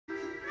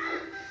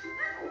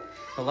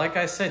But like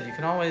I said, you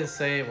can always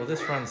say, well,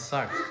 this run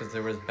sucks because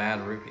there was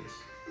bad rupees.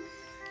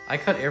 I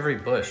cut every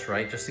bush,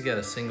 right, just to get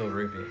a single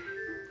rupee.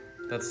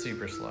 That's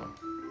super slow.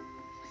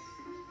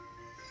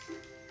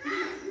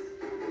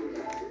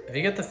 If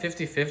you get the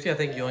 50-50, I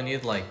think you only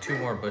need like 2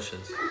 more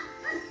bushes.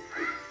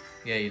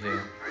 Yeah, you do.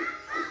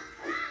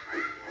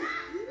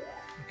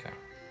 Okay.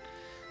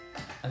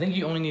 I think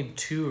you only need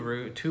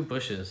 2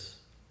 bushes,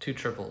 2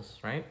 triples,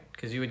 right?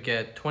 Because you would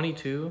get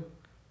 22,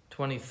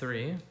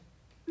 23.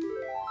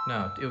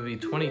 No, it would be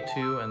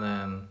 22 and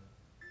then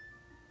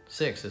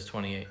 6 is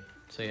 28.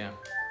 So yeah.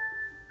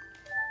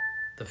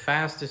 The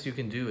fastest you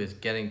can do is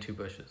getting 2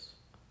 bushes.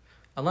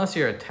 Unless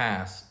you're a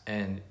TAS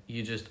and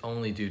you just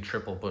only do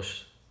triple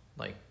bush,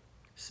 like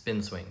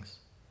spin swings.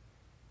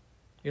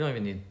 You don't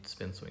even need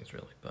spin swings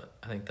really, but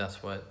I think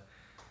that's what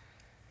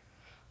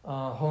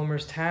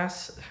Homer's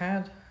TAS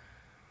had.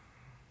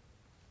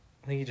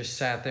 I think he just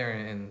sat there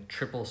and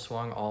triple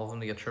swung all of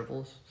them to get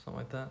triples, something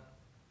like that.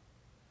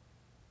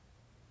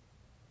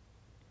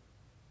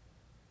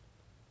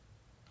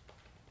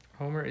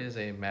 Homer is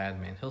a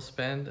madman. He'll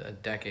spend a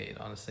decade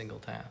on a single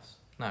task.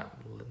 Not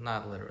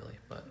literally,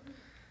 but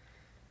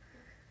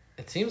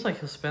it seems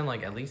like he'll spend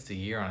like at least a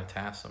year on a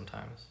task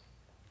sometimes.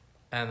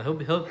 And he'll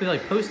be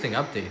like posting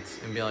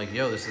updates and be like,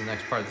 yo, this is the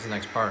next part, this is the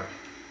next part.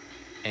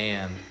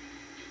 And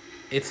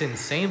it's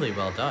insanely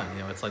well done.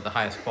 You know, it's like the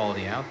highest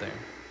quality out there.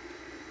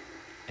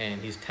 And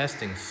he's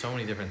testing so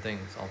many different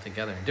things all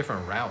together,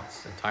 different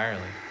routes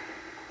entirely.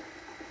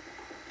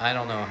 I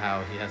don't know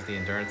how he has the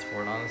endurance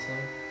for it, honestly.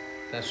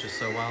 That's just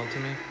so wild to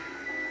me.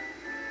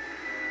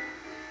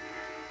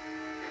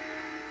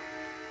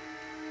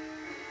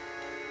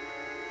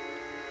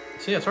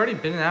 So yeah, it's already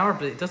been an hour,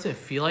 but it doesn't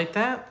feel like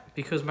that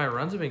because my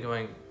runs have been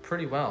going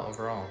pretty well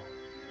overall.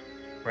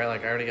 Right,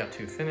 like I already got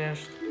 2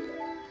 finished,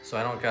 so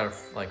I don't gotta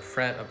like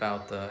fret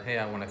about the, hey,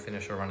 I wanna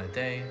finish a run a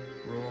day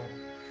rule.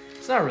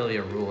 It's not really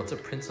a rule, it's a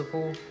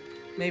principle.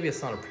 Maybe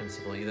it's not a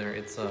principle either,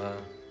 it's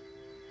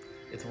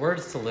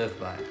words to live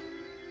by.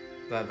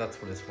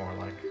 That's what it's more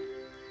like.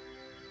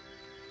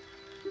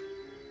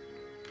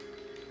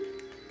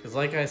 Because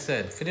like I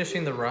said,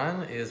 finishing the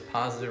run is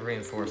positive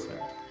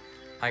reinforcement.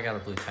 I got a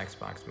blue text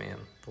box, man.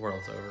 The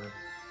world's over.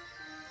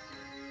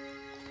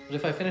 But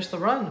if I finish the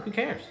run, who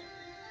cares?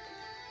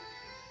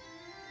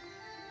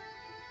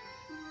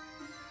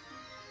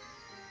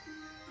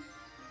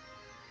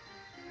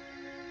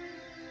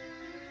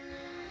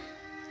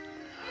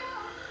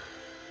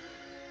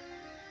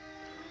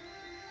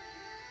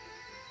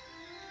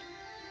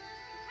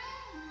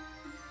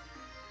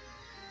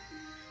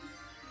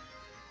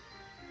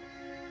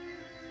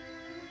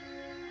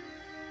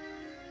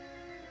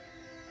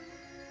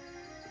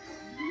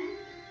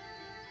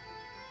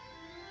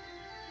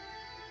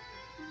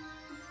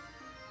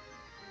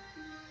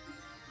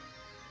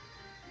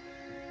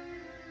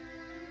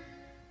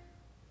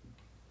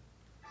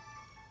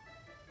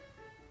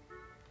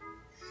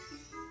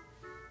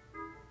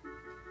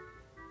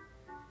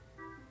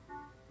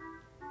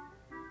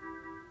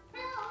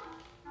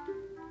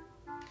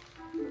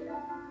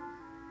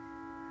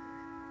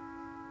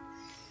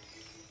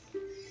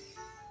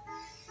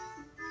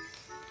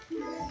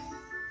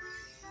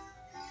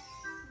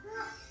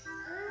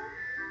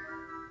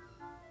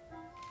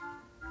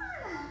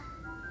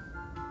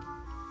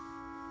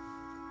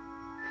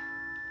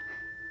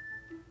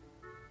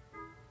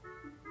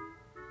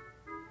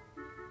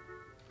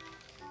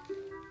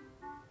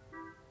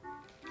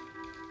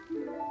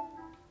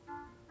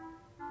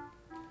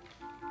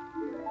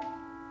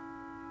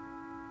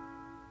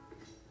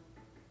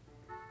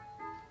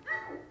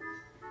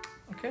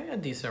 Okay, a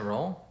decent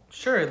roll.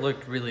 Sure, it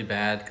looked really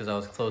bad because I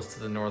was close to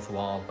the north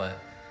wall, but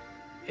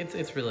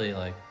it's really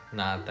like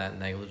not that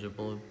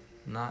negligibly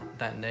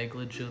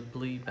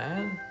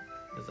bad.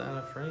 Is that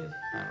a phrase?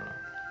 I don't know.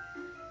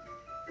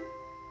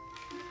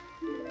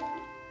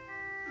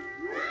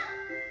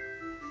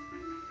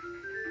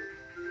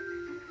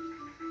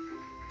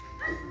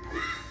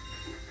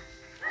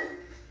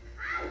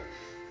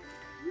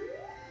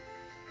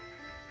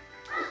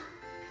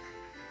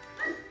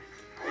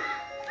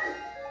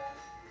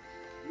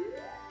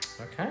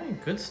 Okay,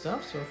 good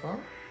stuff so far.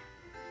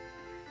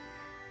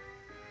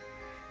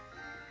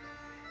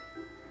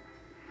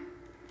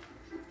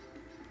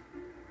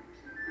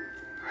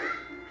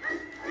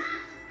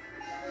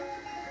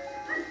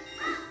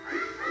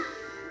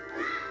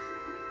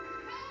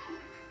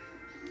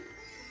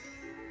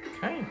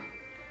 Okay,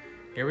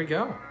 here we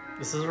go.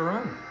 This is a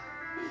run.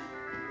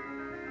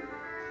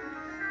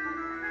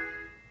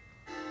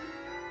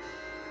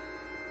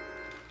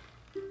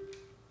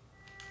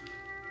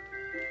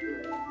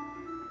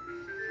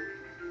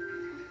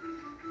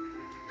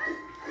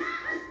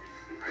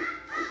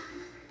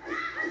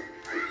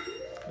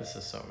 This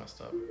is so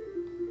messed up.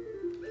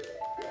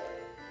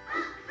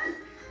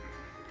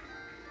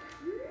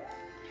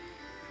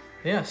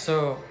 Yeah,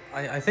 so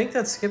I think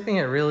that skipping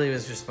it really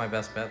was just my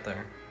best bet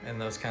there in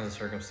those kinds of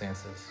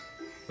circumstances,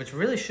 which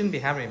really shouldn't be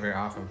happening very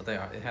often, but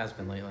it has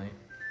been lately.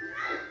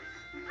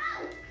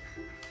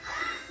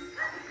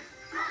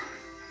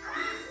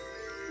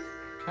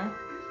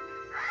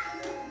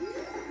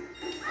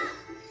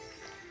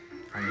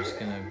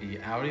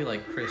 Audi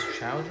like Chris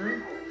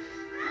Chowdhury.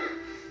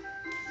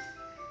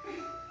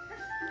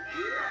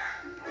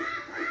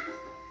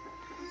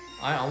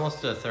 I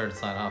almost did a third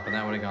side hop and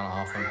that would have gone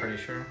off, I'm pretty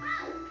sure.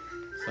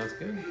 So that's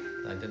good.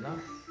 I did not.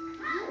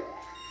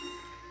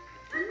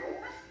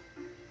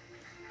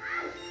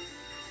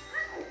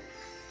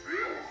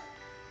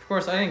 Of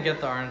course, I didn't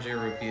get the RNG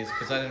rupees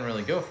because I didn't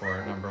really go for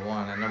it, number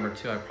one. And number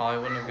two, I probably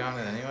wouldn't have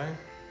gotten it anyway.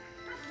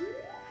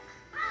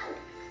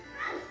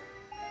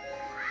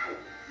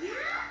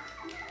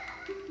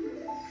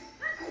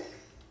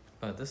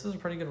 But this is a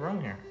pretty good run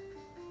here.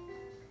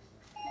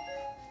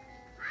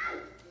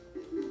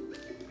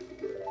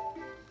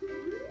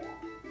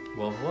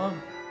 Wub wub.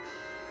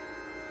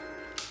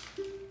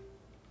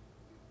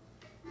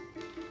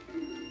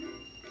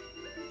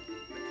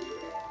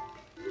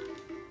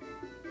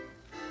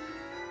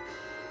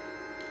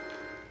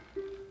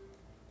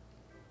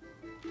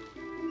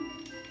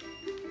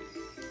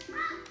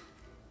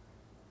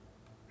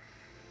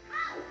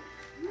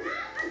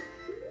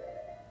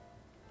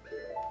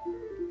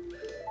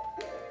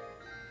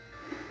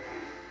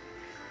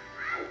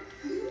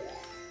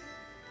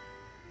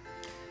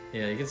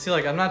 Yeah, you can see,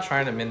 like, I'm not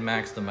trying to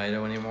min-max the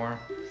Mito anymore.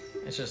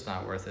 It's just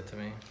not worth it to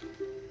me.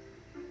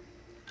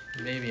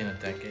 Maybe in a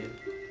decade.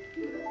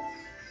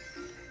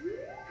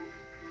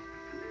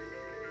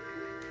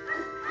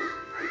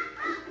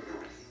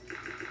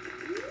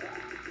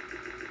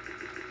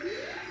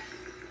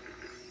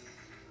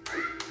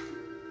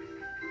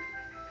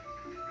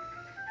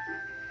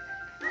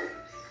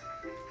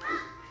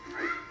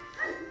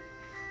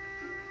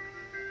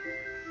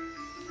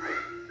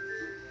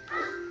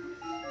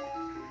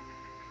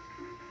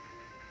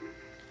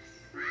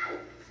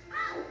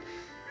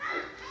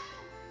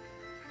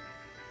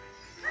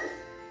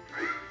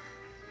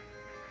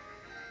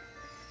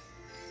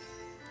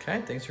 Okay,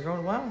 things are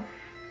going well.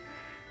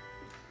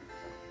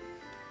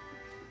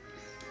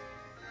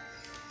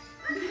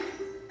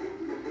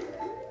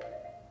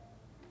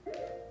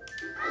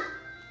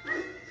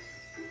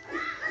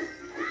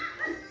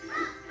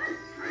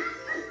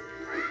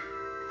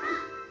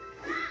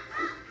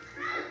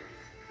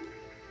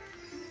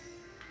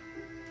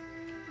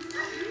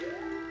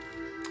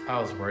 I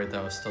was worried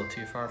that was still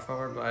too far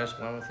forward, but I just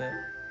went with it.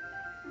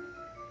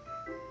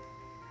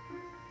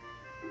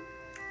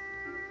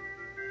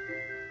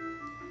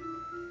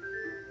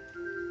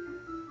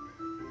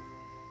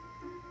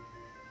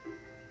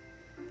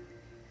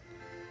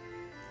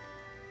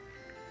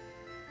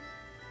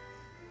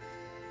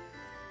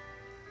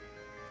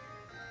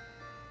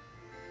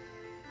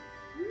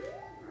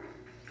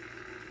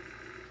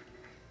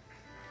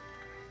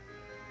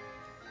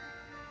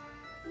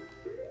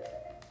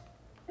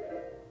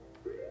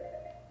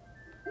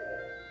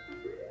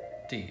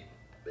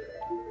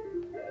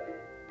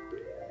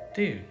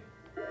 Dude.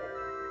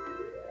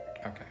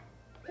 Okay.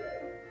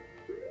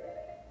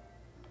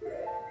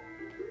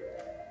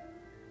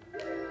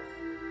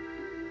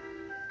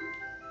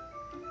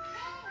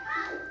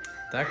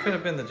 That could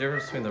have been the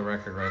difference between the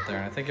record right there,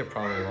 and I think it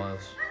probably was.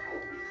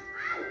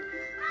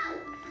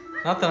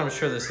 Not that I'm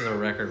sure this is a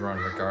record run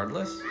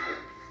regardless,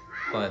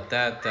 but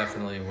that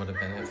definitely would have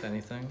been, if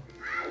anything.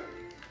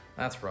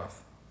 That's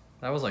rough.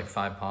 That was like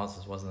 5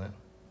 pauses, wasn't it?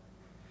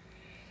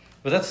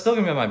 But that's still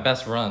gonna be my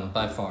best run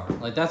by far.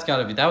 Like that's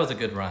gotta be, that was a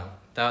good run.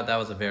 That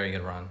was a very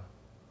good run.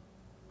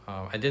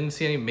 I didn't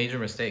see any major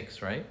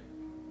mistakes, right?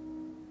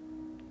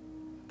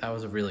 That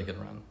was a really good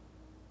run.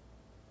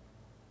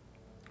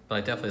 But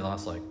I definitely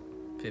lost like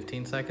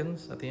 15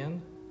 seconds at the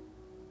end.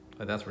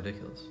 Like that's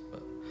ridiculous,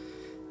 but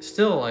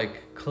still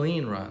like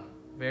clean run,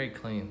 very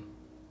clean.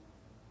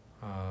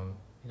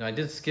 You know, I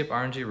did skip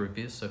RNG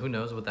rupees, so who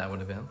knows what that would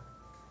have been.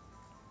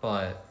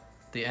 But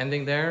the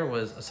ending there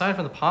was, aside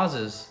from the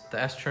pauses,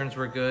 the S-turns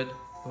were good.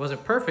 It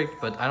wasn't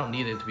perfect, but I don't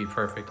need it to be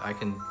perfect. I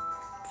can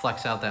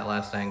flex out that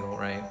last angle,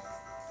 right?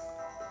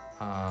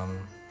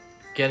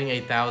 Getting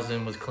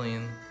 8,000 was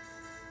clean.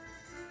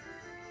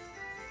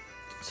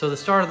 So the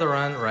start of the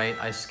run, right,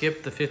 I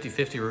skipped the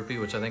 50-50 rupee,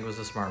 which I think was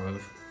a smart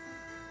move.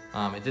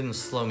 It didn't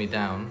slow me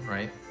down,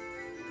 right?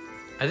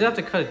 I did have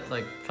to cut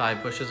like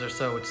 5 bushes or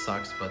so, which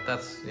sucks, but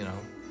that's, you know,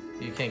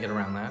 you can't get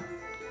around that.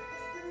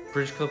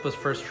 Bridge clip was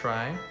first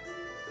try.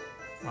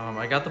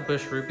 I got the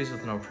bush rupees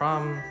with no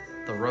problem.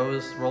 The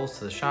rolls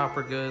to the shop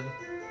were good.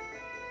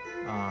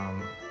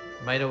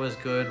 Mito was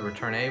good.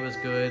 Return A was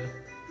good.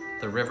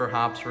 The river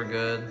hops were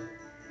good.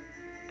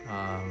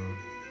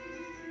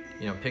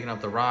 You know, picking up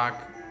the rock.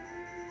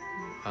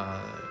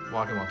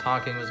 Walking while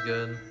talking was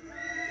good.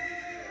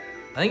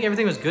 I think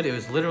everything was good. It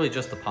was literally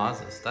just the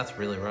pauses. That's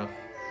really rough.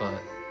 But,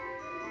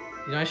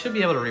 you know, I should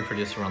be able to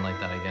reproduce a run like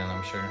that again,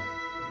 I'm sure.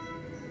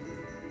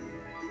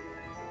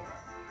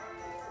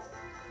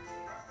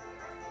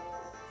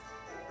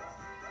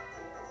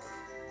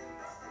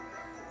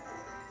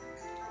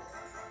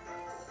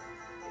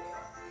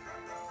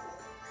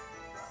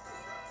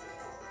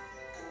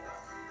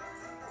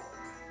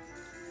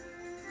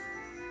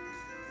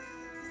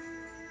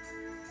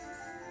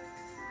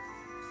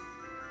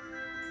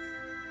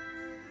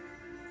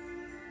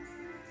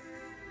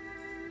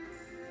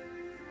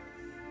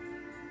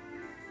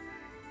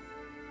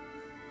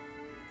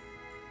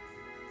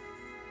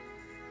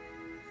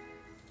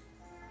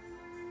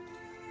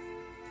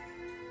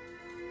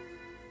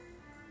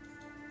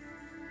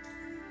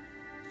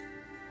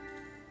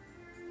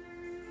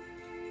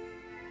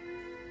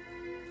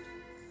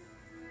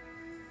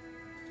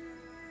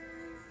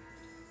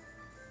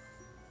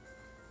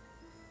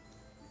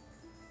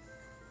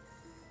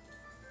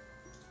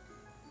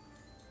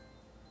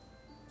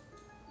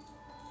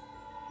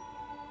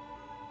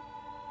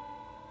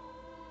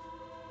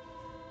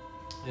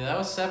 Yeah, that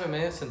was 7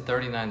 minutes and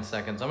 39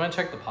 seconds. I'm gonna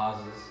check the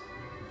pauses.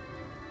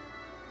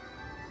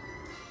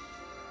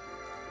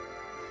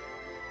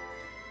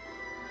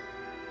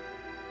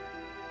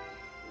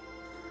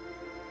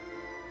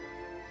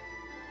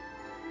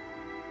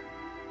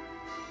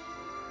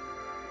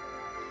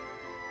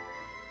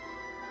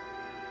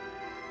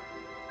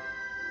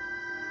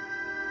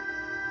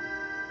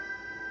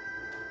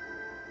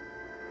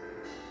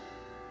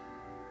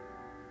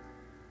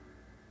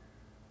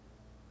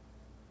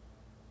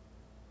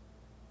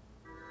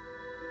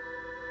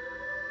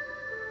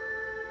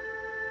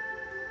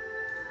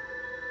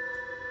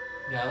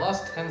 Yeah, I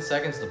lost 10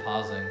 seconds to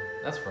pausing.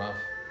 That's rough.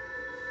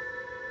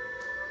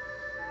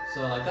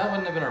 So, like, that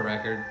wouldn't have been a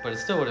record, but it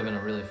still would have been a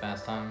really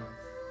fast time.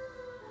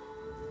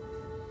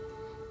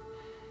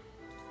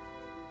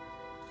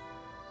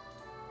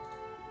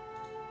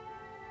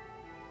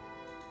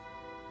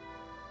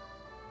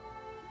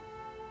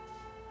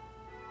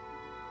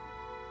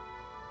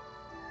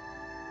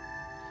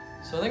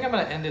 So I think I'm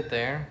gonna end it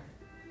there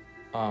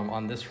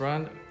on this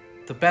run.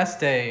 The best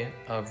day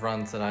of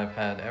runs that I've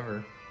had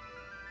ever.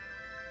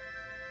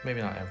 Maybe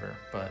not ever,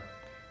 but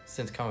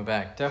since coming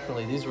back.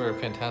 Definitely, these were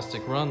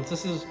fantastic runs.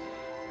 This is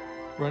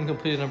run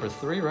completed number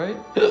 3, right?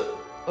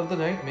 Of the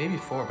night, maybe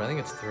 4, but I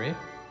think it's 3.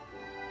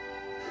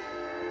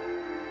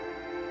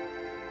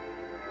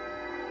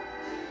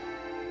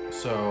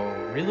 So,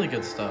 really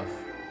good stuff.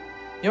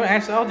 You know,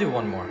 actually, I'll do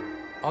one more.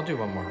 I'll do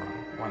one more run.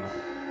 Why not?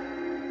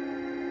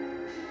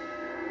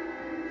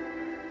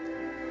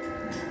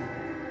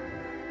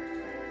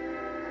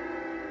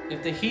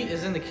 If the heat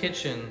is in the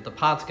kitchen, the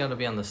pot's gotta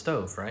be on the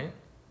stove, right?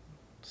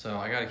 So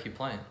I gotta keep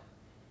playing.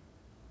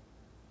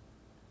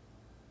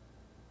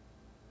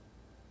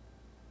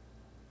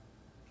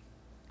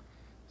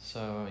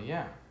 So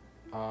yeah,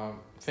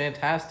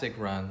 fantastic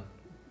run,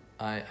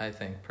 I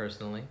think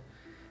personally.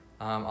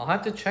 I'll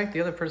have to check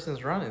the other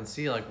person's run and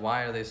see like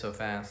why are they so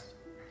fast.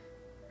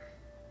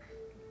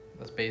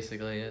 That's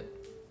basically it.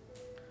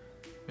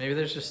 Maybe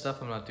there's just stuff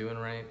I'm not doing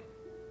right.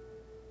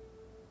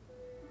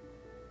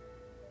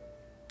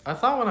 I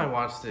thought when I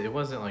watched it, it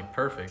wasn't like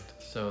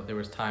perfect, so there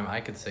was time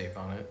I could save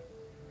on it,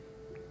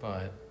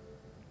 but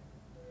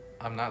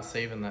I'm not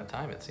saving that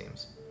time, it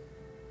seems.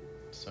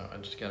 So I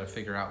just gotta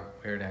figure out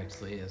where it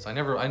actually is. I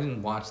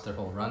didn't watch their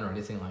whole run or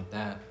anything like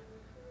that.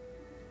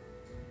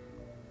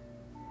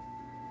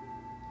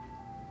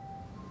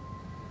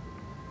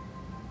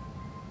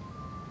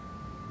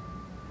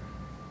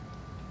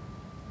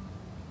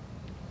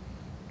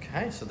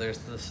 Okay, so there's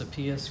the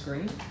Sepia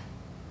screen,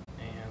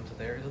 and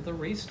there's the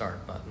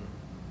restart button.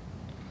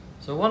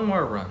 So one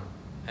more run,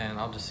 and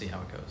I'll just see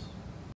how it goes.